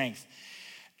me strength.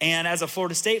 And as a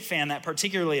Florida State fan, that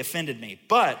particularly offended me.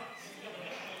 But,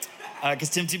 because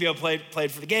Tim Tebow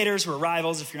played for the Gators, who are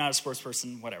rivals. If you're not a sports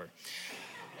person, whatever.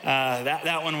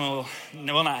 That one will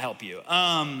not help you.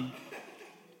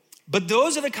 But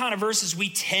those are the kind of verses we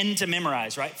tend to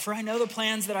memorize, right? For I know the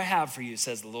plans that I have for you,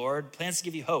 says the Lord. Plans to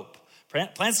give you hope.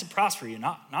 Plans to prosper you,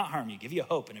 not harm you. Give you a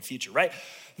hope in a future, right?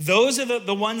 Those are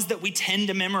the ones that we tend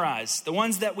to memorize. The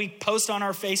ones that we post on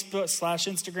our Facebook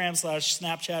 /Instagram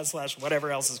 /Snapchat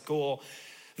 /whatever else is cool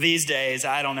these days.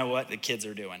 I don't know what the kids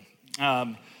are doing.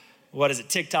 What is it,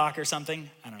 TikTok or something?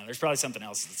 I don't know. There's probably something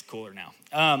else that's cooler now.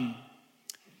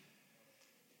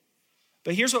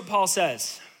 But here's what Paul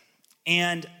says.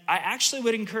 And I actually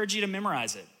would encourage you to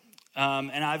memorize it.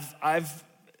 And I've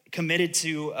committed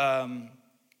to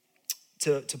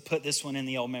put this one in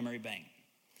the old memory bank.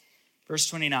 Verse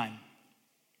 29.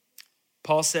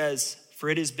 Paul says, "For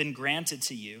it has been granted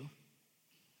to you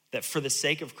that for the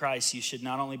sake of Christ you should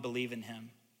not only believe in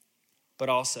him, but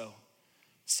also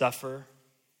suffer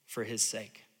for his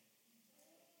sake."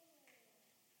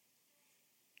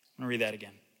 I'm going to read that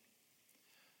again.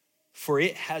 "For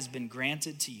it has been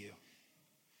granted to you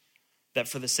that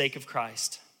for the sake of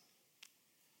Christ,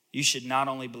 you should not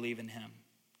only believe in him,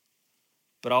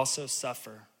 but also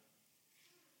suffer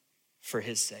for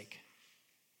his sake."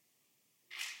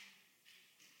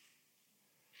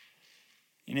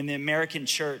 And in the American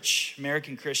church,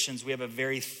 American Christians, we have a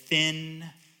very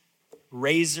thin,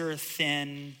 razor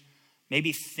thin,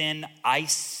 maybe thin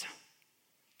ice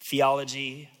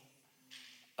theology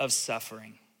of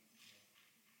suffering.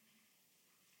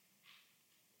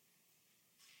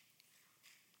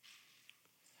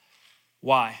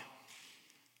 Why?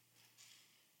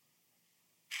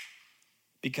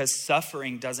 Because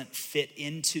suffering doesn't fit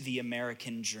into the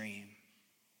American dream.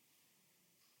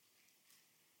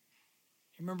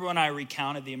 You remember when I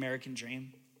recounted the American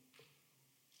dream?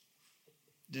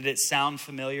 Did it sound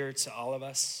familiar to all of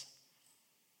us?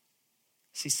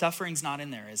 See, suffering's not in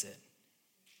there, is it?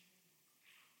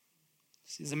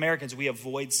 See, as Americans, we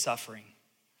avoid suffering.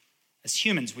 As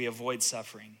humans, we avoid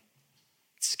suffering.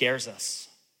 It scares us.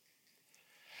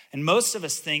 And most of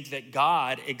us think that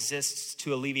God exists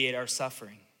to alleviate our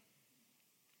suffering.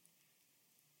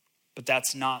 But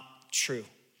that's not true.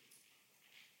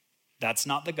 That's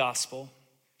not the gospel.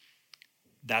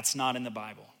 That's not in the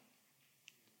Bible.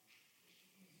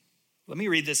 Let me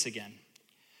read this again.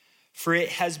 "For it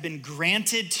has been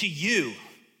granted to you."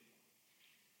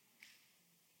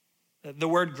 The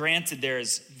word granted there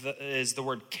is the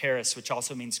word charis, which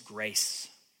also means grace.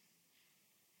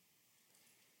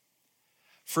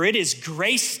 "For it is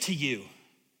grace to you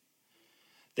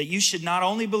that you should not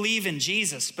only believe in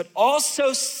Jesus, but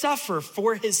also suffer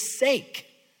for his sake."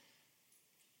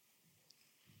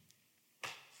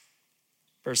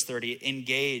 Verse 30,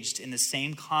 "Engaged in the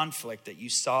same conflict that you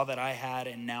saw that I had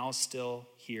and now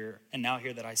hear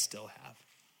that I still have."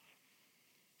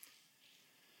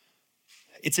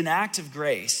 It's an act of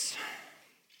grace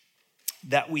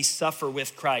that we suffer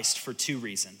with Christ for two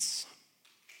reasons.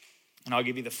 And I'll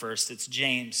give you the first. It's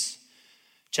James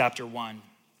chapter 1.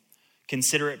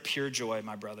 "Consider it pure joy,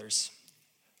 my brothers,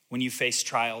 when you face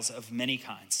trials of many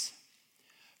kinds.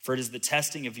 For it is the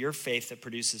testing of your faith that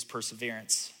produces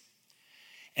perseverance.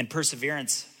 And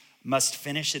perseverance must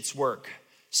finish its work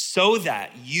so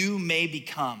that you may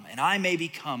become, and I may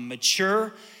become,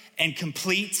 mature and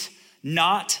complete,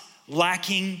 not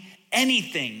lacking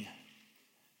anything."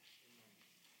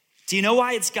 Do you know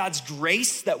why it's God's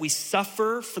grace that we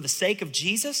suffer for the sake of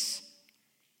Jesus?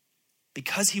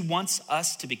 Because he wants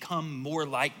us to become more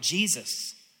like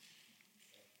Jesus.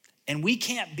 And we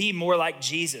can't be more like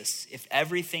Jesus if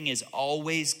everything is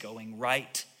always going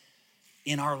right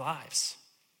in our lives.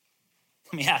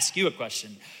 Let me ask you a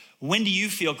question. When do you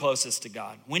feel closest to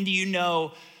God? When do you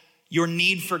know your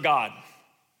need for God?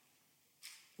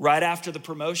 Right after the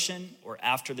promotion or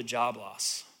after the job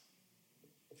loss?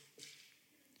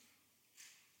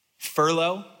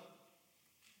 Furlough?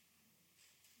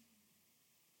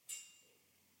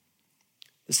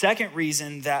 The second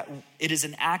reason that it is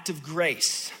an act of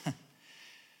grace.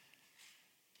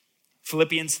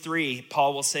 Philippians 3,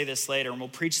 Paul will say this later, and we'll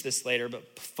preach this later,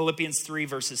 but Philippians 3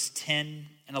 verses 10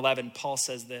 and 11, Paul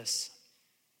says this.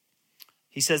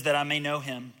 He says that I may know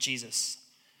him, Jesus,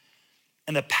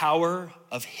 and the power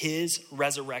of his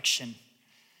resurrection,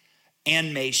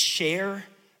 and may share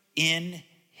in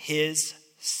his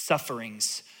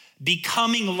sufferings,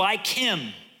 becoming like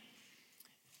him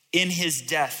in his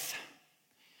death,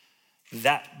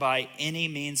 that by any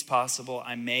means possible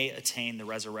I may attain the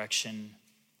resurrection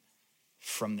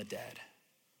from the dead.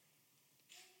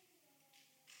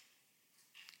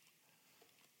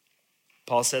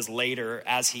 Paul says later,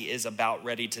 as he is about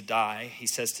ready to die, he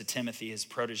says to Timothy, his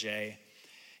protege,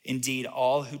 indeed,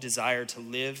 all who desire to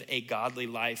live a godly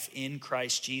life in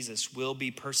Christ Jesus will be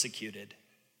persecuted.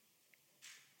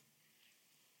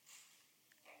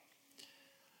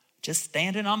 Just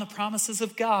standing on the promises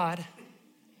of God.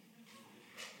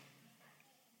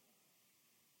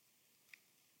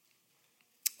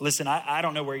 Listen, I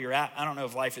don't know where you're at. I don't know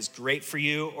if life is great for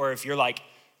you or if you're like,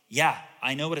 yeah,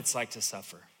 I know what it's like to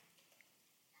suffer.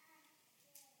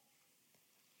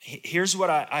 Here's what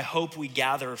I hope we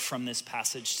gather from this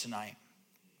passage tonight.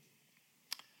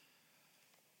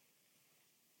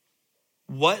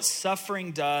 What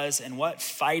suffering does and what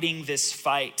fighting this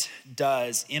fight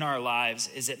does in our lives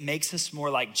is it makes us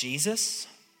more like Jesus,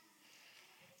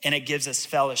 and it gives us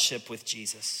fellowship with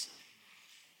Jesus.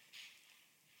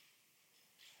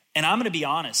 And I'm gonna be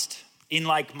honest, in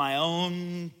like my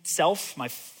own self, my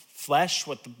flesh,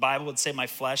 what the Bible would say, my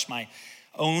flesh, my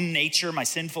own nature, my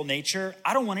sinful nature,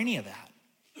 I don't want any of that.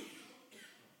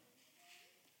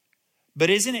 But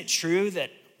isn't it true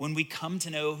that when we come to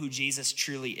know who Jesus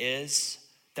truly is,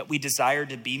 that we desire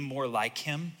to be more like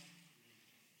him?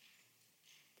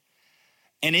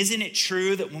 And isn't it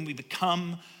true that when we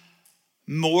become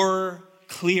more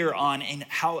clear on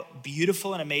how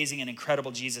beautiful and amazing and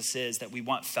incredible Jesus is, that we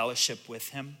want fellowship with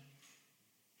him?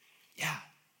 Yeah.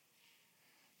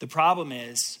 The problem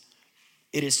is,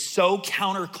 it is so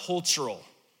countercultural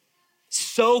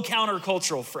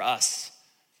for us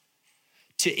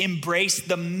to embrace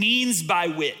the means by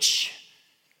which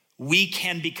we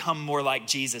can become more like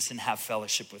Jesus and have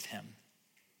fellowship with him.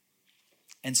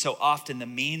 And so often the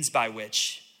means by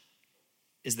which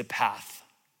is the path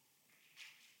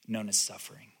known as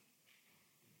suffering.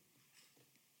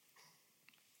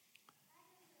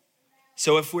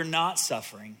 So if we're not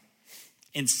suffering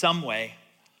in some way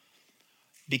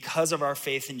because of our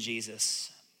faith in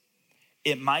Jesus,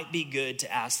 it might be good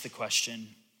to ask the question,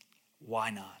 why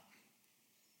not?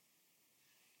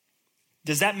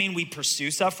 Does that mean we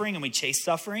pursue suffering and we chase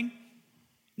suffering?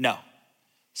 No.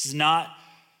 This is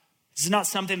not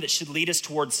something that should lead us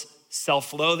towards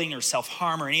self-loathing or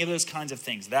self-harm or any of those kinds of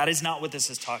things. That is not what this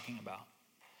is talking about.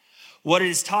 What it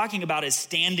is talking about is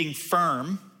standing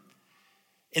firm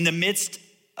in the midst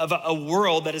of a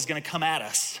world that is going to come at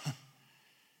us.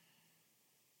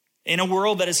 In a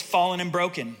world that is fallen and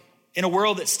broken. In a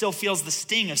world that still feels the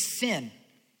sting of sin.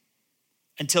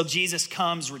 Until Jesus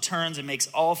comes, returns, and makes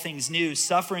all things new,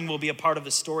 suffering will be a part of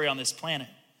the story on this planet.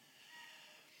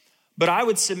 But I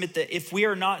would submit that if we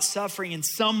are not suffering in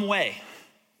some way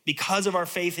because of our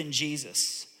faith in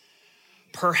Jesus,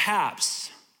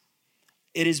 perhaps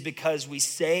it is because we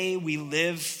say we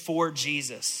live for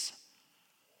Jesus,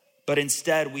 but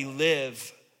instead we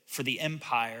live for the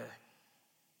empire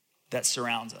that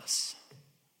surrounds us.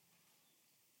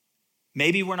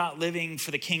 Maybe we're not living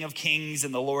for the King of Kings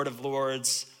and the Lord of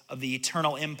Lords of the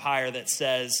eternal empire that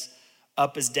says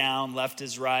up is down, left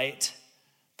is right,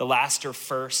 the last are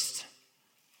first.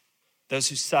 Those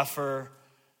who suffer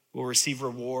will receive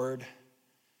reward.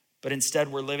 But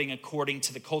instead we're living according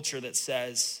to the culture that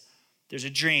says there's a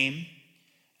dream,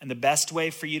 and the best way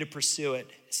for you to pursue it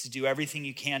is to do everything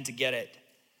you can to get it.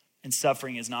 And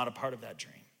suffering is not a part of that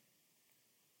dream.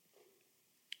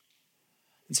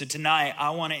 And so tonight, I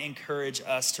want to encourage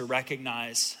us to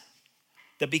recognize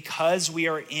that because we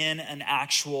are in an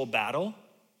actual battle,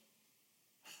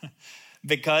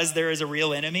 because there is a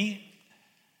real enemy,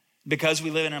 because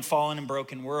we live in a fallen and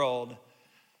broken world,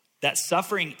 that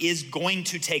suffering is going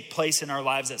to take place in our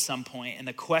lives at some point. And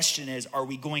the question is, are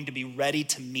we going to be ready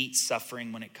to meet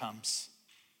suffering when it comes?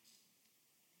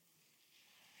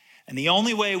 And the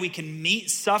only way we can meet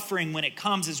suffering when it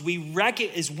comes is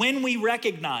when we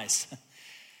recognize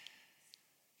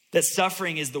That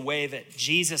suffering is the way that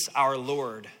Jesus our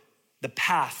Lord, the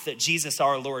path that Jesus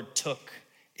our Lord took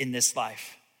in this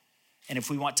life. And if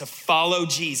we want to follow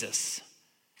Jesus,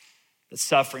 that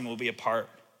suffering will be a part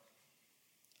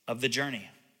of the journey.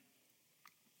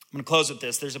 I'm going to close with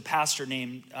this. There's a pastor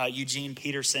named Eugene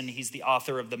Peterson. He's the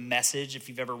author of The Message. If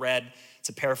you've ever read, it's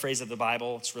a paraphrase of the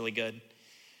Bible. It's really good.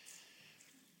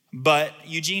 But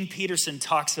Eugene Peterson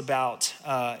talks about,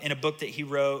 in a book that he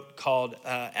wrote called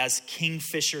As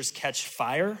Kingfishers Catch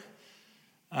Fire,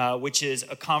 which is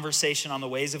a conversation on the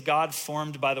ways of God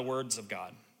formed by the words of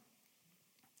God.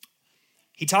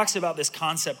 He talks about this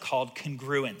concept called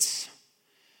congruence,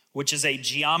 which is a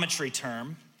geometry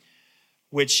term,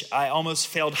 which I almost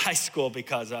failed high school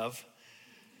because of.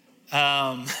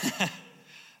 I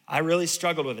really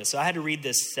struggled with this, so I had to read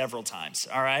this several times,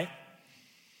 all right?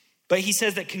 But he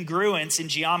says that congruence in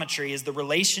geometry is the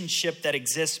relationship that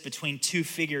exists between two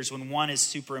figures when one is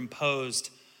superimposed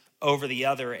over the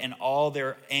other and all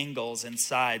their angles and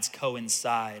sides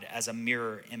coincide as a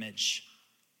mirror image.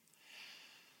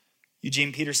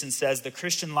 Eugene Peterson says, the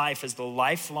Christian life is the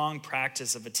lifelong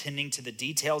practice of attending to the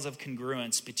details of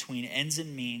congruence between ends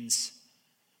and means,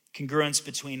 congruence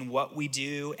between what we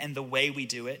do and the way we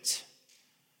do it,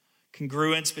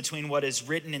 congruence between what is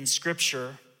written in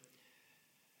Scripture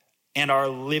and our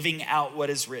living out what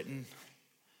is written,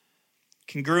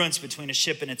 congruence between a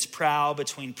ship and its prow,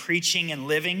 between preaching and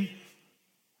living.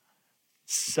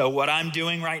 So what I'm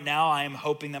doing right now, I am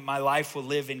hoping that my life will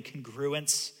live in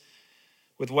congruence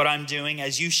with what I'm doing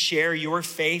as you share your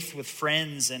faith with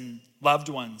friends and loved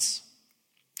ones,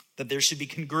 that there should be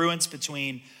congruence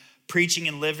between preaching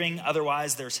and living,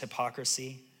 otherwise there's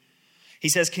hypocrisy. He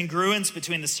says congruence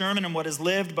between the sermon and what is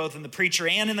lived, both in the preacher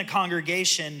and in the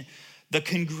congregation, the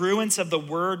congruence of the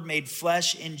word made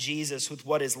flesh in Jesus with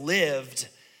what is lived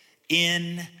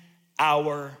in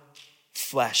our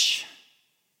flesh.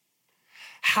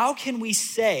 How can we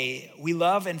say we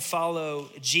love and follow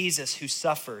Jesus who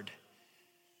suffered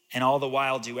and all the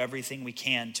while do everything we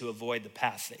can to avoid the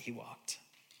path that he walked?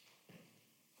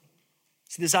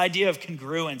 So this idea of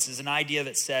congruence is an idea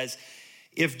that says,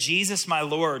 if Jesus, my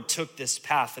Lord, took this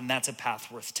path, then that's a path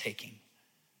worth taking.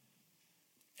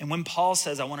 And when Paul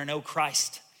says, I want to know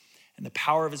Christ and the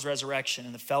power of his resurrection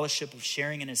and the fellowship of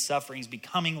sharing in his sufferings,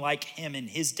 becoming like him in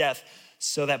his death,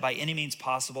 so that by any means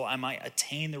possible I might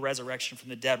attain the resurrection from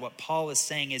the dead. What Paul is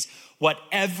saying is,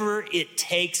 whatever it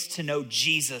takes to know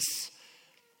Jesus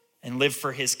and live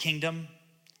for his kingdom,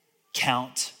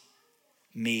 count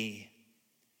me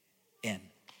in.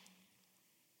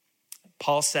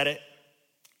 Paul said it.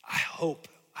 I hope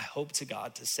to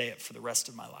God to say it for the rest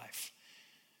of my life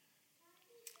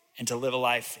and to live a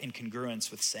life in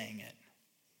congruence with saying it.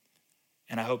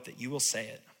 And I hope that you will say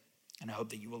it. And I hope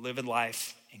that you will live in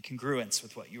life in congruence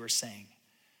with what you are saying.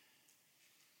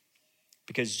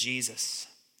 Because Jesus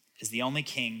is the only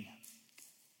king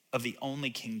of the only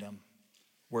kingdom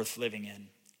worth living in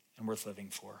and worth living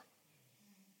for.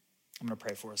 I'm going to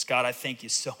pray for us. God, I thank you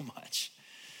so much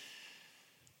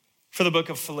for the book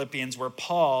of Philippians, where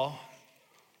Paul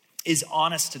is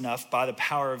honest enough by the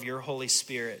power of your Holy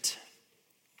Spirit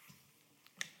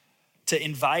to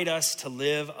invite us to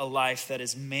live a life that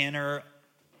is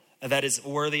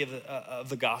worthy of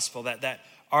the gospel, that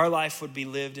our life would be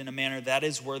lived in a manner that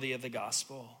is worthy of the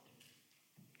gospel.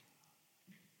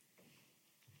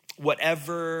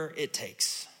 Whatever it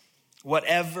takes,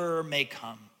 whatever may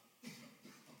come.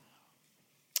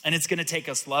 And it's going to take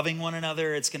us loving one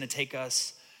another. It's going to take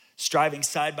us striving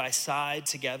side by side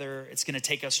together. It's going to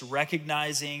take us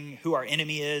recognizing who our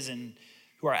enemy is and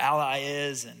who our ally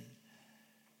is.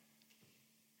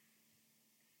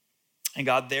 And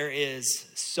God, there is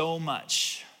so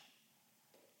much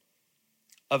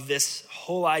of this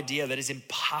whole idea that is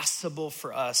impossible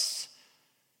for us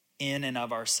in and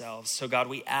of ourselves. So God,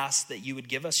 we ask that you would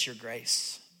give us your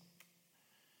grace,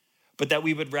 but that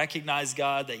we would recognize,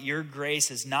 God, that your grace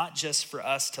is not just for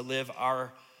us to live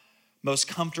our most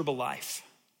comfortable life,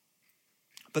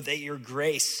 but that your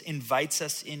grace invites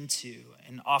us into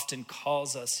and often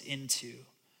calls us into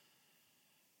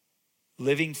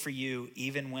living for you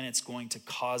even when it's going to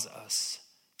cause us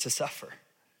to suffer.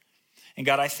 And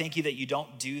God, I thank you that you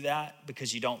don't do that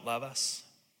because you don't love us,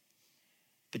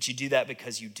 but you do that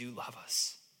because you do love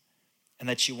us, and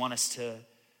that you want us to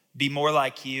be more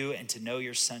like you and to know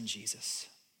your son, Jesus.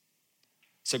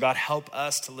 So God, help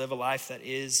us to live a life that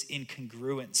is in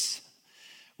congruence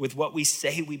with what we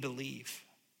say we believe.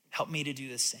 Help me to do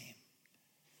the same.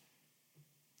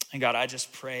 And God, I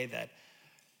just pray that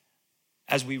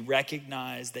as we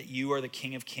recognize that you are the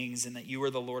King of Kings and that you are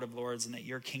the Lord of Lords and that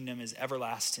your kingdom is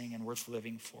everlasting and worth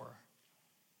living for,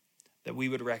 that we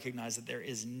would recognize that there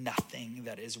is nothing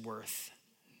that is worth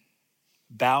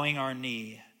bowing our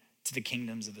knee to the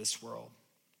kingdoms of this world.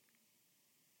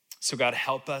 So God,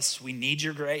 help us. We need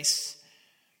your grace.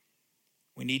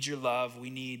 We need your love. We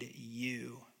need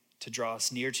you to draw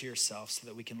us near to yourself so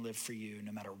that we can live for you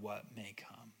no matter what may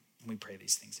come. And we pray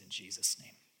these things in Jesus'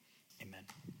 name.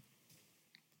 Amen.